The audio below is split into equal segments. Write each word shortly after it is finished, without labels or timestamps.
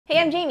Hey,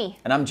 I'm Jaimie.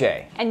 And I'm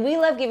Jay. And we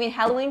love giving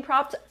Halloween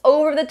props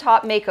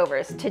over-the-top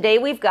makeovers. Today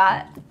we've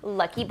got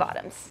Lucky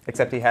Bottoms.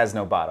 Except he has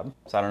no bottom,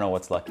 so I don't know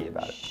what's lucky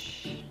about it.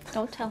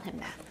 Don't tell him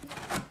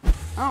that.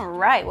 All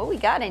right, what we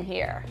got in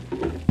here?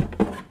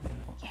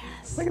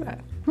 Yes. Look at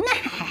that.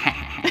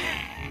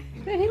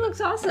 He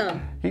looks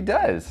awesome. He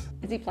does.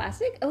 Is he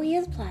plastic? Oh, he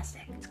is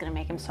plastic. It's gonna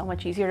make him so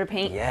much easier to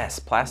paint. Yes,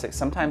 plastic.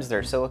 Sometimes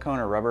they're silicone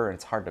or rubber and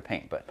it's hard to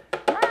paint, but.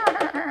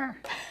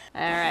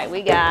 All right,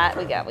 we got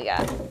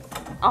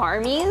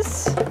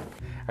armies.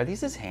 Are these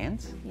his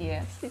hands?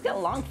 Yes, he's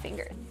got long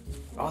fingers.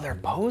 Oh, they're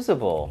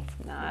posable.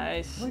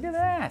 Nice. Look at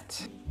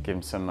that. Give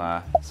him some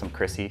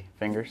Chrissy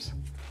fingers.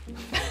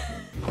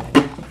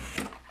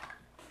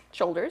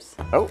 Shoulders.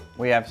 Oh,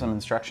 we have some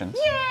instructions.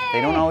 Yay! They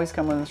don't always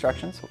come with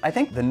instructions. I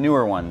think the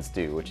newer ones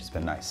do, which has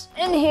been nice.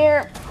 In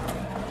here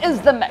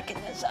is the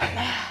mechanism.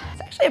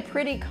 It's actually a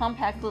pretty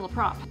compact little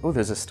prop. Oh,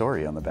 there's a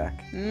story on the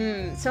back.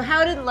 So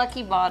how did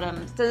Lucky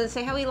Bottoms, does it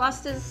say how he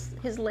lost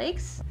his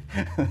legs?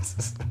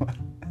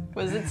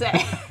 What does it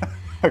say?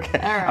 Okay,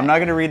 right. I'm not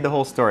gonna read the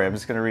whole story. I'm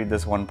just gonna read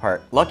this one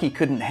part. Lucky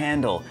couldn't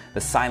handle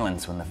the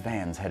silence when the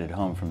fans headed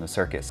home from the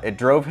circus. It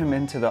drove him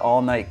into the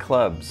all-night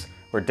clubs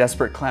where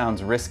desperate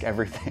clowns risk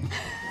everything.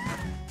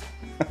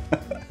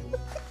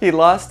 He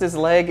lost his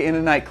leg in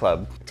a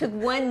nightclub. Took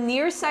one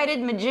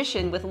nearsighted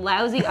magician with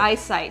lousy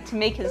eyesight to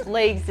make his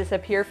legs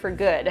disappear for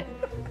good.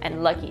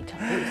 And Lucky to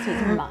lose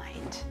his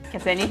mind.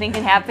 Because anything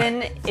can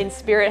happen in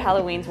Spirit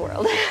Halloween's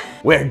world.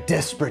 Where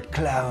desperate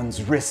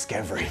clowns risk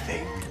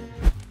everything.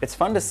 It's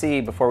fun to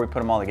see, before we put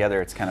them all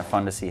together, it's kind of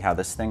fun to see how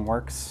this thing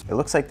works. It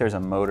looks like there's a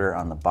motor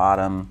on the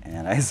bottom,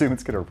 and I assume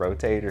it's gonna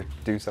rotate or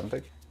do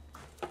something.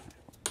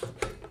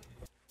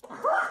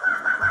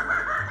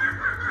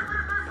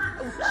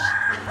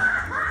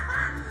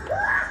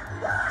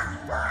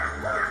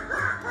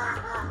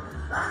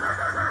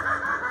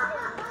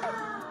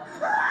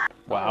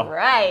 Wow. All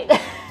right.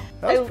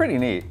 That was pretty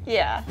neat.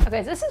 Yeah.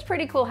 Okay, so this is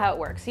pretty cool how it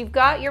works. You've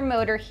got your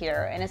motor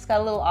here, and it's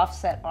got a little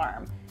offset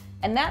arm.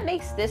 And that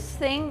makes this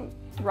thing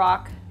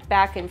rock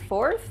back and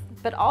forth,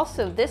 but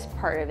also this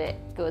part of it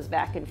goes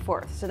back and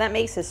forth. So that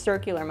makes a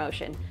circular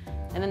motion.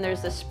 And then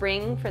there's the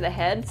spring for the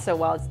head, so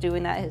while it's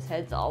doing that, his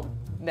head's all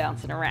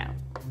bouncing around.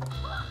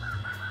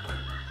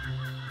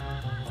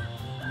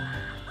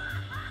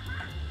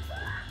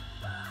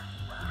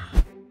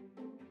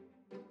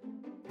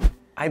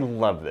 I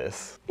love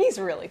this. He's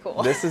really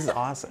cool. This is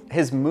awesome.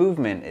 His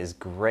movement is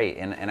great,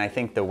 and I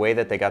think the way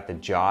that they got the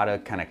jaw to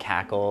kind of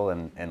cackle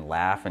and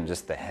laugh, and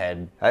just the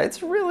head,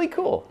 it's really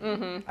cool.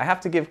 I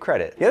have to give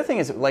credit. The other thing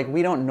is, like,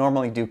 we don't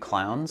normally do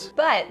clowns.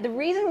 But the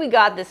reason we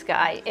got this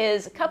guy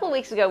is a couple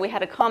weeks ago we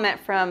had a comment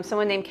from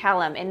someone named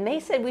Callum, and they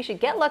said we should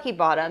get Lucky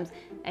Bottoms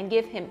and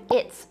give him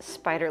its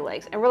spider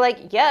legs. And we're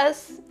like,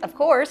 yes, of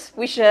course,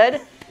 we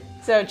should.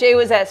 So Jay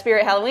was at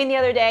Spirit Halloween the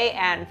other day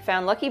and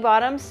found Lucky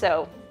Bottoms,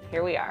 so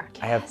here we are.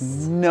 I have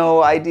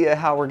no idea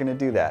how we're gonna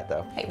do that,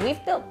 though. Hey,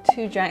 we've built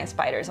 2 giant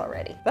spiders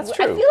already. That's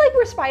true. I feel like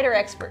we're spider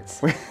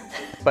experts.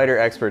 Spider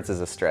experts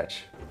is a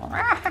stretch.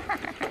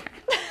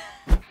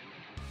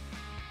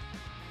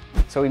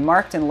 So we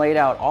marked and laid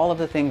out all of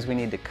the things we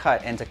need to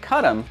cut, and to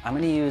cut them, I'm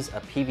gonna use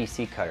a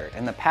PVC cutter.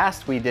 In the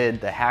past, we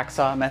did the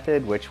hacksaw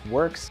method, which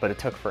works, but it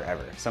took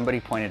forever. Somebody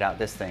pointed out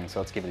this thing,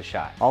 so let's give it a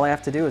shot. All I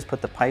have to do is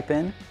put the pipe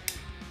in,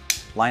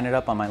 line it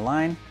up on my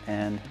line,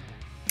 and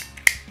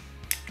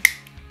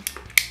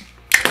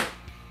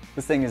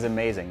this thing is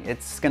amazing.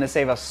 It's gonna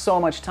save us so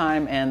much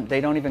time, and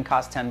they don't even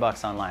cost 10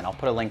 bucks online. I'll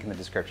put a link in the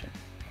description.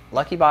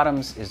 Lucky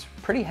Bottoms is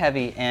pretty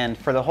heavy, and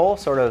for the whole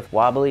sort of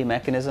wobbly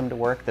mechanism to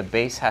work, the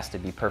base has to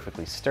be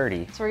perfectly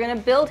sturdy. So we're gonna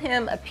build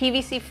him a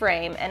PVC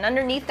frame, and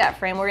underneath that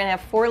frame, we're gonna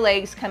have 4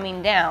 legs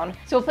coming down.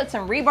 So we'll put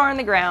some rebar in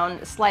the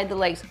ground, slide the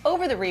legs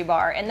over the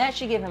rebar, and that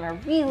should give him a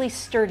really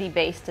sturdy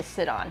base to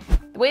sit on.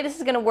 The way this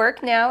is gonna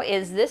work now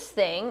is this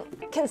thing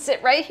can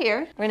sit right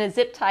here. We're gonna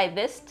zip tie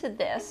this to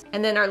this,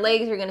 and then our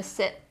legs are gonna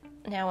sit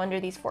now under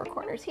these 4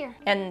 corners here.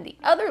 And the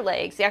other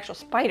legs, the actual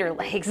spider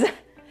legs,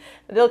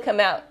 they'll come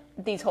out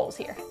these holes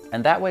here.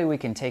 And that way we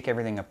can take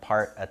everything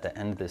apart at the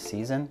end of the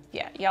season.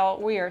 Yeah,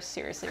 y'all, we are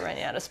seriously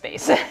running out of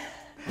space. All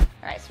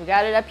right, so we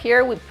got it up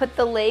here. We put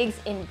the legs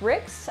in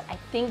bricks. I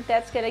think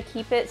that's gonna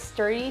keep it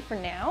sturdy for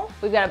now.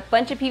 We've got a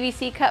bunch of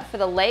PVC cut for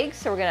the legs,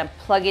 so we're gonna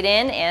plug it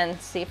in and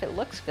see if it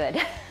looks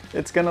good.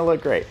 It's gonna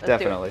look great,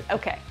 definitely.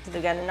 Okay, so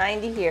we've got a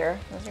 90 here.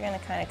 Those are gonna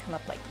kind of come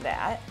up like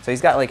that. So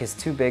he's got like his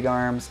 2 big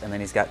arms, and then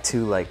he's got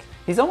 2 like,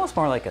 he's almost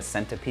more like a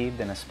centipede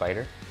than a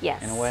spider.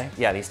 Yes. In a way.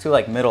 Yeah, these 2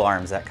 like middle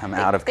arms that come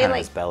out of kind of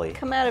his belly.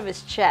 Come out of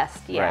his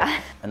chest, yeah.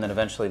 Right. And then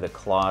eventually the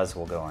claws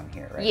will go on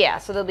here, right? Yeah,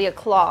 so there'll be a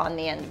claw on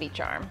the end of each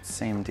arm.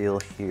 Same deal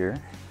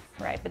here.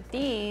 Right, but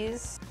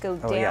these go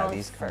down yeah,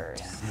 these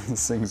first.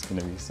 This thing's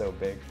gonna be so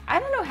big.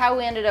 I don't know how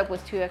we ended up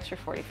with 2 extra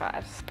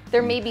 45s.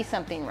 There may be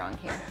something wrong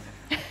here.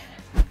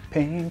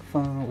 Pink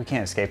foam. We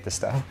can't escape this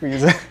stuff. We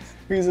use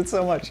it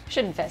so much.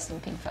 Should invest in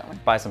pink foam.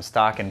 Buy some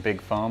stock in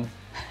big foam.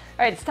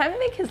 All right, it's time to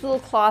make his little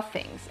claw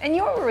things. And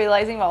you know what we're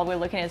realizing while we're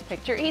looking at his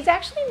picture? He's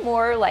actually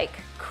more like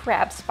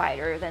crab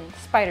spider than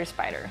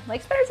spider.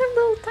 Like spiders have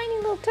little tiny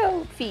little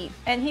toe feet,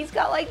 and he's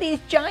got like these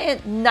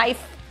giant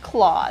knife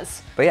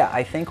claws. But yeah,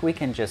 I think we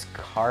can just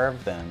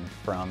carve them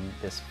from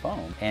this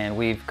foam. And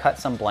we've cut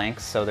some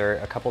blanks, so there are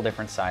a couple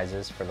different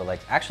sizes for the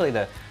legs. Actually,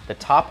 the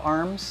top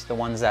arms, the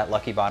ones that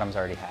Lucky Bottoms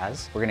already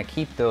has, we're gonna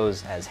keep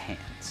those as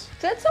hands.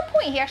 So at some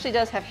point he actually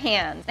does have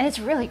hands, and it's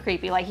really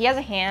creepy. Like he has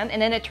a hand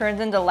and then it turns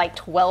into like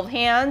 12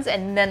 hands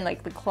and then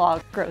like the claw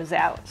grows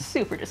out.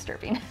 Super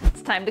disturbing.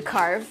 It's time to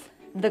carve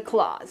the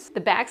claws. The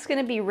back's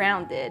gonna be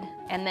rounded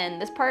and then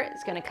this part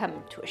is gonna come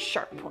to a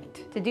sharp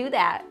point. To do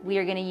that, we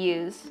are gonna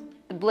use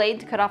the blade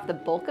to cut off the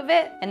bulk of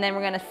it, and then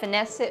we're gonna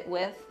finesse it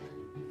with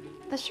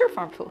the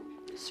Surform tool.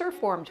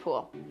 Surform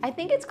tool. I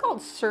think it's called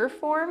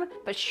Surform,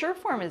 but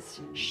Surform is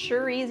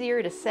sure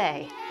easier to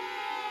say.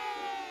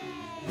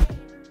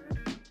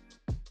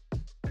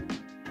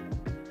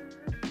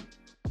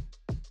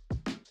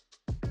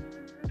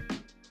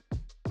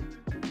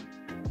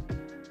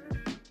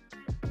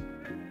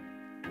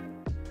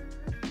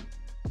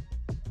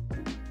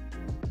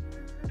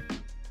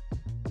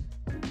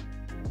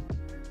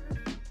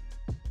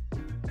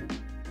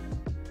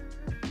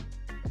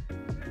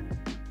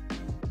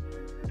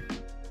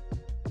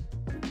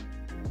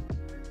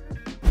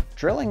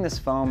 Drilling this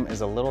foam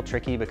is a little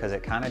tricky because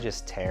it kind of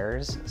just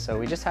tears, so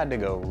we just had to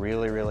go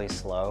really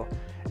slow,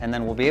 and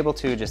then we'll be able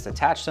to just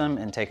attach them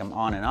and take them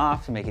on and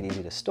off to make it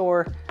easy to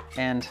store,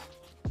 and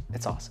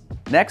it's awesome.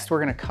 Next, we're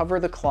gonna cover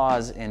the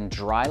claws in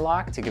dry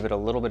lock to give it a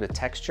little bit of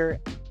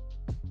texture.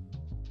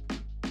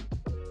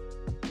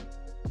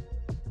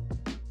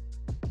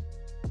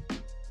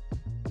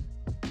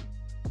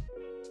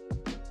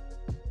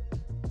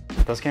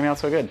 Those came out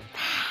so good.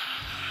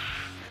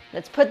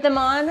 Let's put them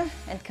on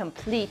and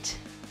complete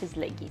his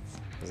leggies.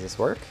 Does this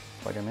work?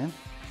 Plug them in?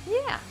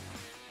 Yeah.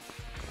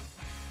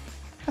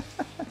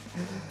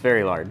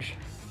 Very large.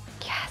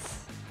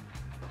 Yes.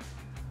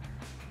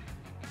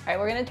 All right,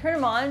 we're gonna turn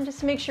them on just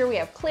to make sure we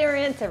have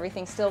clearance,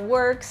 everything still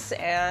works,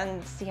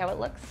 and see how it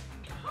looks.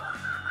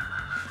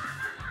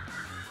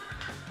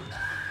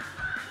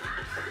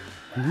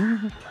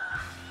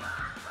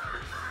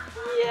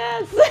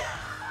 Yes.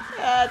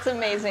 That's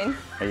amazing.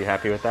 Are you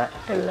happy with that?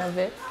 I love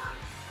it.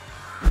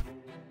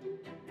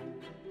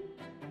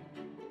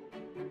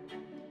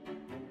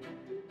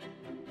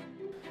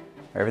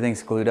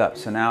 Everything's glued up,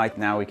 so now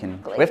we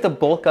have to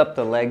bulk up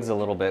the legs a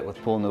little bit with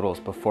pool noodles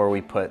before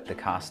we put the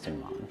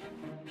costume on.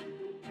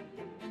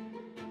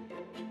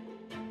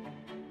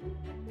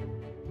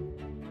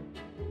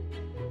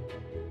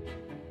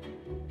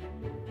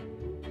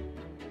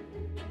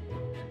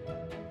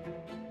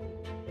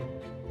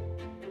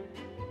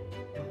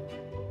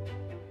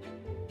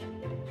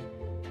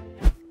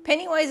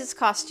 Pennywise's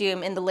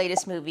costume in the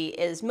latest movie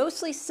is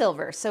mostly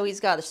silver, so he's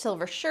got a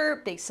silver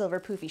shirt, big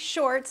silver poofy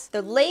shorts.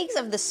 The legs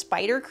of the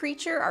spider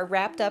creature are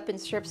wrapped up in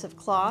strips of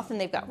cloth,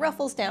 and they've got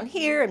ruffles down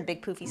here and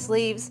big poofy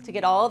sleeves. To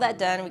get all that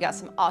done, we got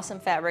some awesome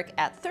fabric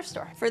at the thrift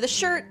store. For the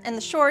shirt and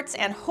the shorts,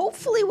 and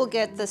hopefully we'll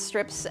get the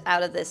strips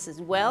out of this as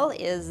well,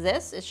 is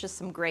this. It's just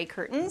some gray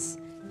curtains.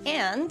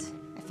 And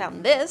I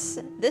found this.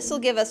 This will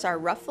give us our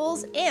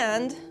ruffles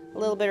and a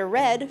little bit of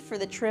red for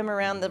the trim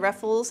around the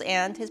ruffles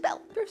and his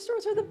belt. Thrift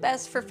stores are the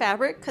best for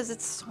fabric because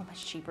it's so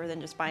much cheaper than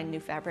just buying new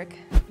fabric.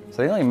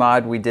 So the only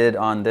mod we did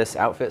on this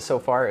outfit so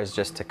far is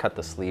just to cut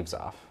the sleeves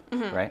off,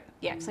 right?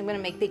 Yeah, because I'm gonna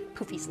make big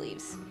poofy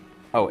sleeves.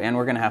 Oh, and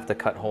we're gonna have to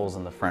cut holes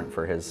in the front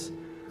for his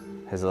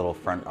little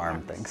front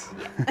arm things.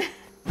 Yeah.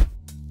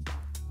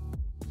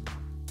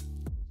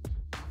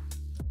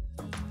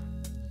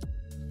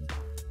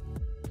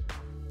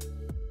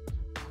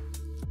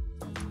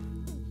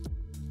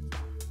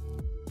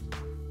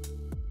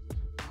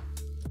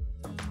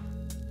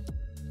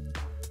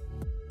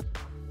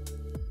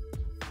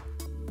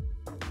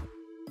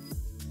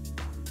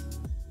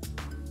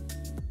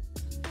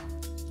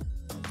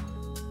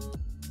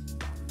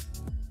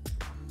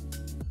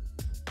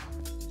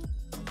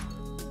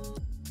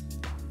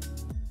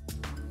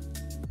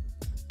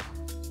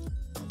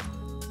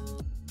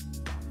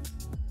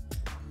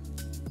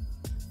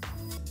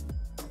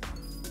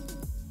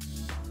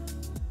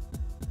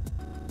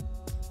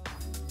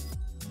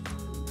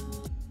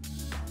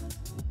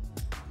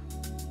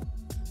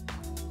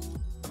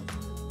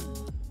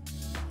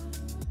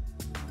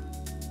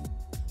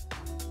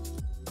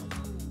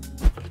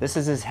 This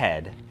is his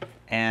head,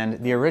 and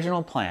the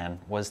original plan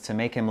was to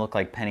make him look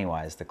like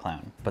Pennywise the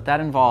clown. But that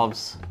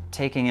involves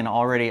taking an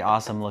already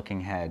awesome looking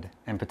head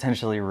and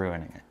potentially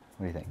ruining it.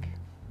 What do you think?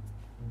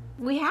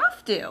 We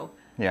have to.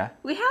 Yeah?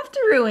 We have to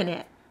ruin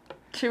it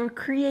to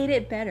create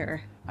it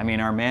better. I mean,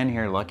 our man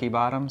here, Lucky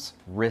Bottoms,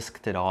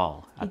 risked it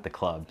all at the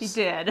clubs. He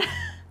did.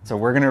 So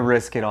we're gonna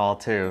risk it all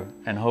too,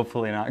 and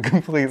hopefully not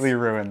completely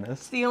ruin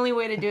this. It's the only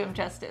way to do him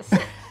justice.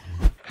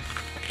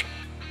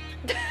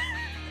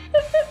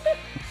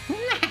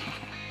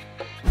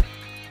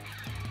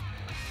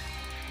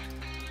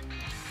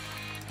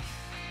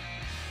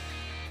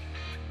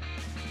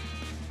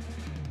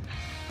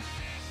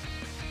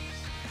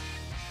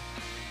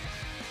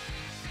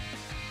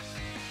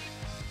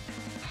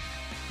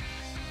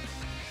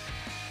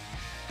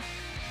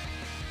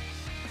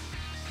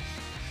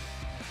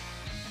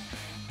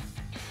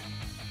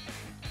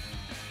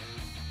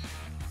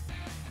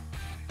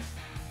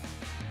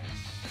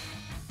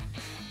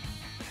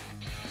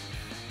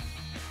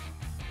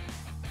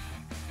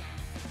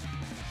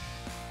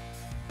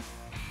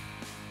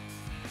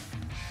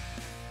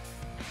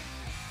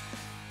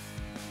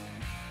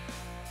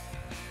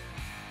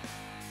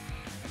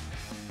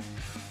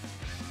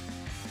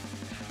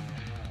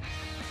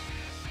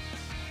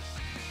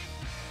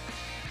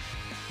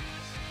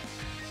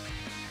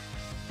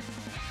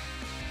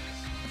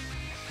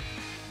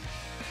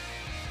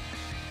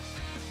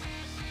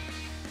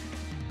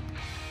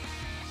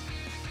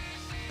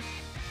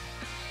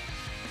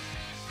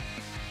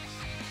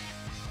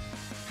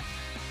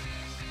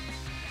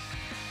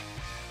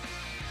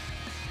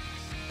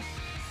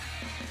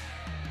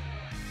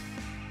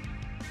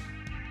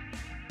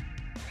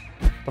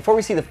 Before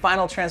we see the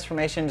final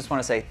transformation, just want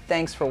to say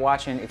thanks for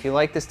watching. If you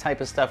like this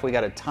type of stuff, we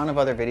got a ton of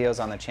other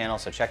videos on the channel,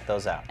 so check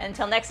those out.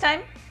 Until next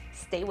time,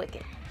 stay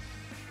wicked.